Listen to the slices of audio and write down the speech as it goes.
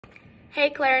Hey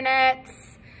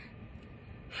clarinets,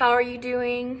 how are you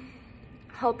doing?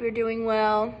 Hope you're doing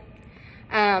well.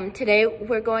 Today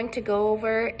we're going to go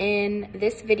over in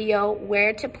this video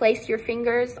where to place your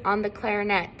fingers on the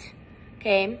clarinet,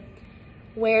 okay?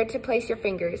 Where to place your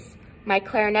fingers. My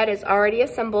clarinet is already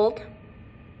assembled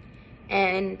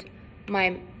and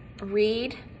my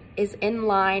reed is in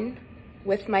line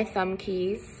with my thumb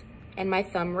keys and my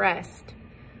thumb rest.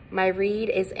 My reed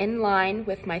is in line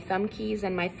with my thumb keys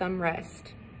and my thumb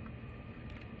rest.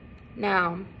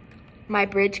 Now, my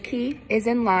bridge key is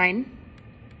in line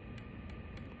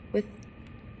with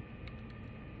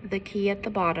the key at the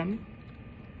bottom.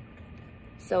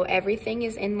 So everything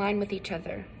is in line with each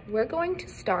other. We're going to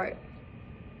start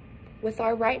with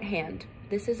our right hand.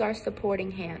 This is our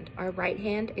supporting hand. Our right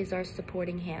hand is our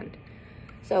supporting hand.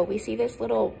 So we see this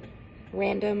little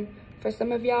random, for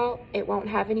some of y'all, it won't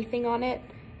have anything on it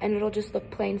and it'll just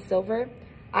look plain silver.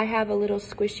 I have a little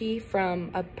squishy from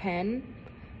a pen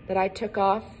that I took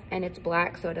off and it's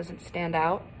black so it doesn't stand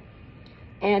out.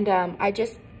 And I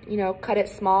just, cut it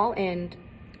small and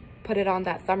put it on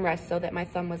that thumb rest so that my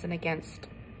thumb wasn't against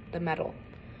the metal.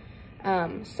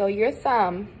 So your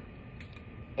thumb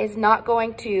is not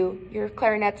going to, your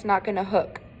clarinet's not gonna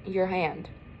hook your hand.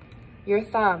 Your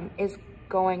thumb is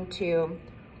going to,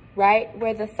 right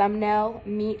where the thumbnail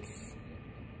meets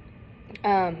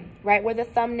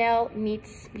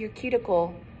your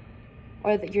cuticle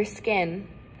or your skin,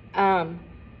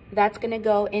 that's gonna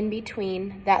go in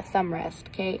between that thumb rest,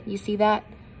 okay? You see that?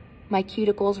 My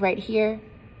cuticle's right here,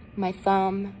 my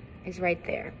thumb is right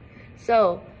there.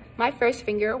 So my first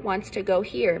finger wants to go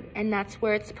here, and that's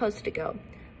where it's supposed to go.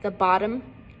 The bottom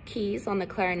keys on the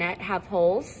clarinet have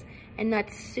holes, and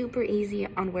that's super easy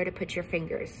on where to put your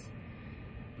fingers.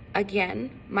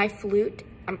 Again, my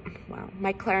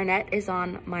my clarinet is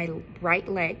on my right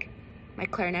leg. My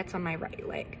clarinet's on my right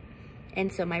leg.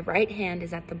 And so my right hand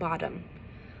is at the bottom.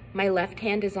 My left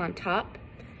hand is on top.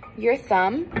 Your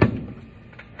thumb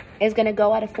is gonna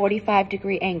go at a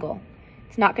 45-degree angle.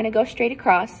 It's not gonna go straight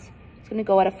across. It's gonna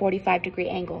go at a 45-degree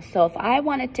angle. So if I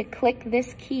wanted to click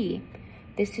this key,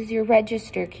 this is your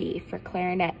register key for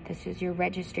clarinet. This is your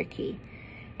register key.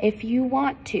 If you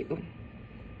want to,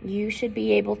 you should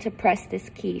be able to press this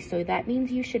key. So that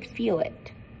means you should feel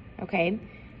it, okay?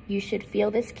 You should feel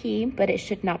this key, but it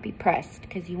should not be pressed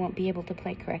because you won't be able to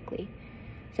play correctly.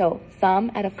 So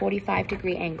thumb at a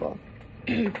 45-degree angle.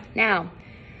 Now,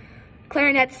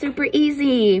 clarinet's super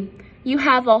easy. You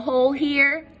have a hole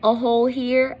here, a hole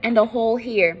here, and a hole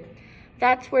here.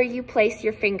 That's where you place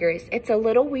your fingers. It's a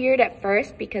little weird at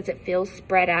first because it feels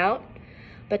spread out,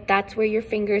 but that's where your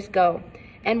fingers go.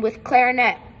 And with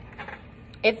clarinet,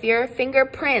 if your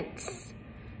fingerprints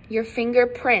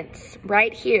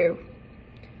right here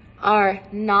are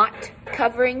not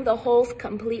covering the holes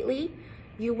completely,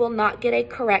 you will not get a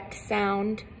correct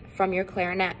sound from your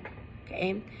clarinet,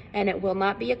 okay? And it will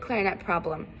not be a clarinet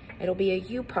problem. It'll be a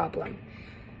you problem.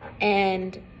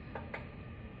 And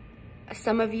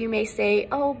some of you may say,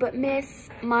 oh, but miss,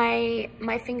 my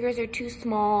fingers are too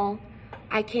small.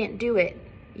 I can't do it.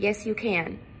 Yes, you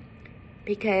can.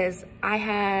 Because I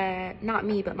had, not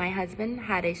me, but my husband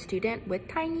had a student with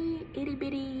tiny, itty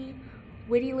bitty,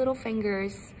 witty little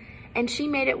fingers. And she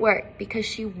made it work because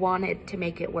she wanted to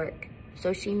make it work.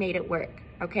 So she made it work,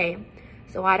 okay?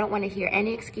 So I don't want to hear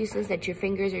any excuses that your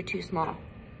fingers are too small,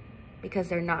 because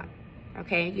they're not,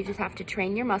 okay? You just have to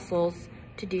train your muscles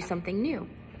to do something new.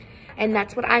 And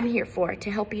that's what I'm here for,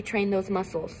 to help you train those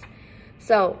muscles.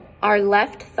 So our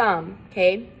left thumb,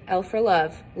 okay, L for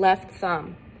love, left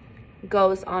thumb,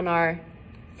 goes on our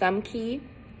thumb key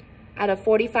at a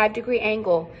 45-degree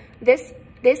angle. This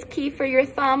key for your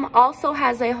thumb also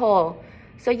has a hole.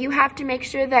 So you have to make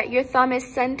sure that your thumb is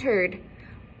centered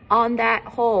on that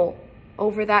hole,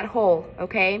 over that hole,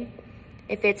 okay?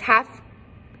 If it's half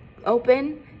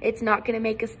open, it's not gonna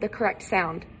make us the correct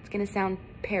sound. It's gonna sound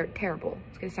terrible.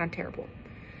 It's gonna sound terrible.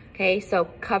 Okay, so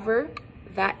cover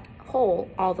that hole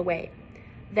all the way.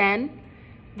 Then,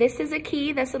 this is a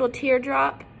key, this little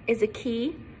teardrop is a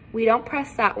key. We don't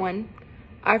press that one.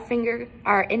 Our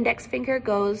index finger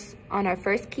goes on our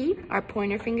first key. Our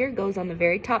pointer finger goes on the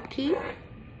very top key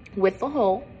with the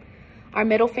hole. Our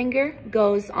middle finger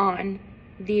goes on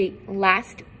the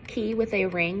last key with a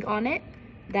ring on it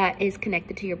that is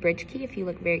connected to your bridge key. If you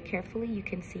look very carefully, you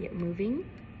can see it moving,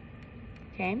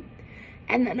 okay?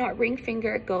 And then our ring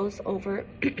finger goes over,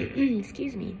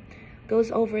 excuse me,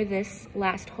 goes over this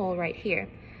last hole right here.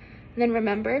 And then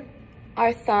remember,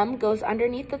 our thumb goes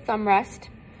underneath the thumb rest,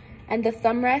 and the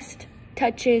thumb rest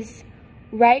touches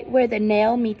right where the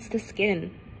nail meets the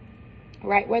skin.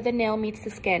 Right where the nail meets the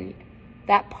skin.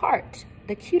 That part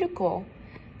the cuticle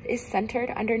is centered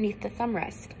underneath the thumb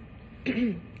rest.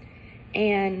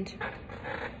 And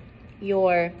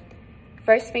your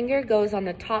first finger goes on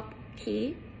the top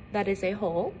key, that is a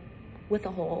hole, with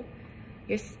a hole.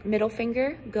 Your middle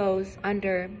finger goes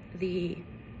under the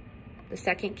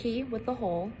second key with the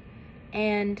hole,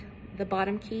 and the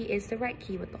bottom key is the right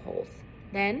key with the holes.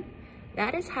 Then,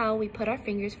 that is how we put our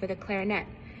fingers for the clarinet.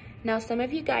 Now, some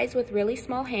of you guys with really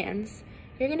small hands,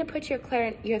 you're gonna put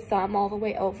your thumb all the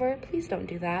way over. Please don't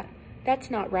do that.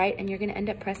 That's not right, and you're gonna end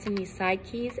up pressing these side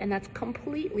keys, and that's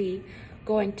completely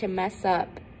going to mess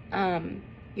up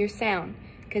your sound,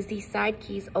 because these side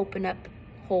keys open up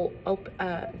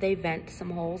they vent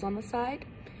some holes on the side,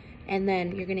 and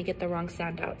then you're gonna get the wrong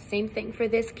sound out. Same thing for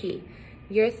this key.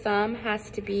 Your thumb has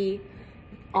to be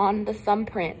on the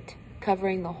thumbprint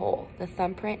covering the hole. The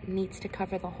thumbprint needs to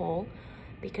cover the hole,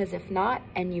 because if not,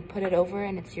 and you put it over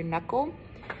and it's your knuckle,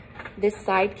 this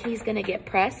side key is gonna get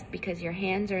pressed because your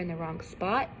hands are in the wrong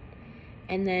spot,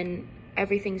 and then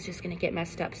everything's just gonna get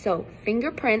messed up. So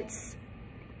fingerprints,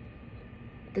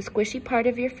 the squishy part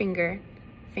of your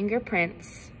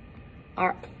fingerprints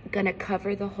are gonna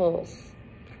cover the holes.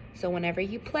 So whenever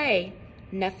you play,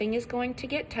 nothing is going to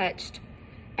get touched,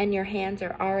 and your hands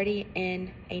are already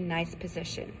in a nice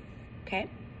position, okay?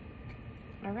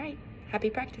 All right, happy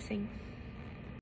practicing.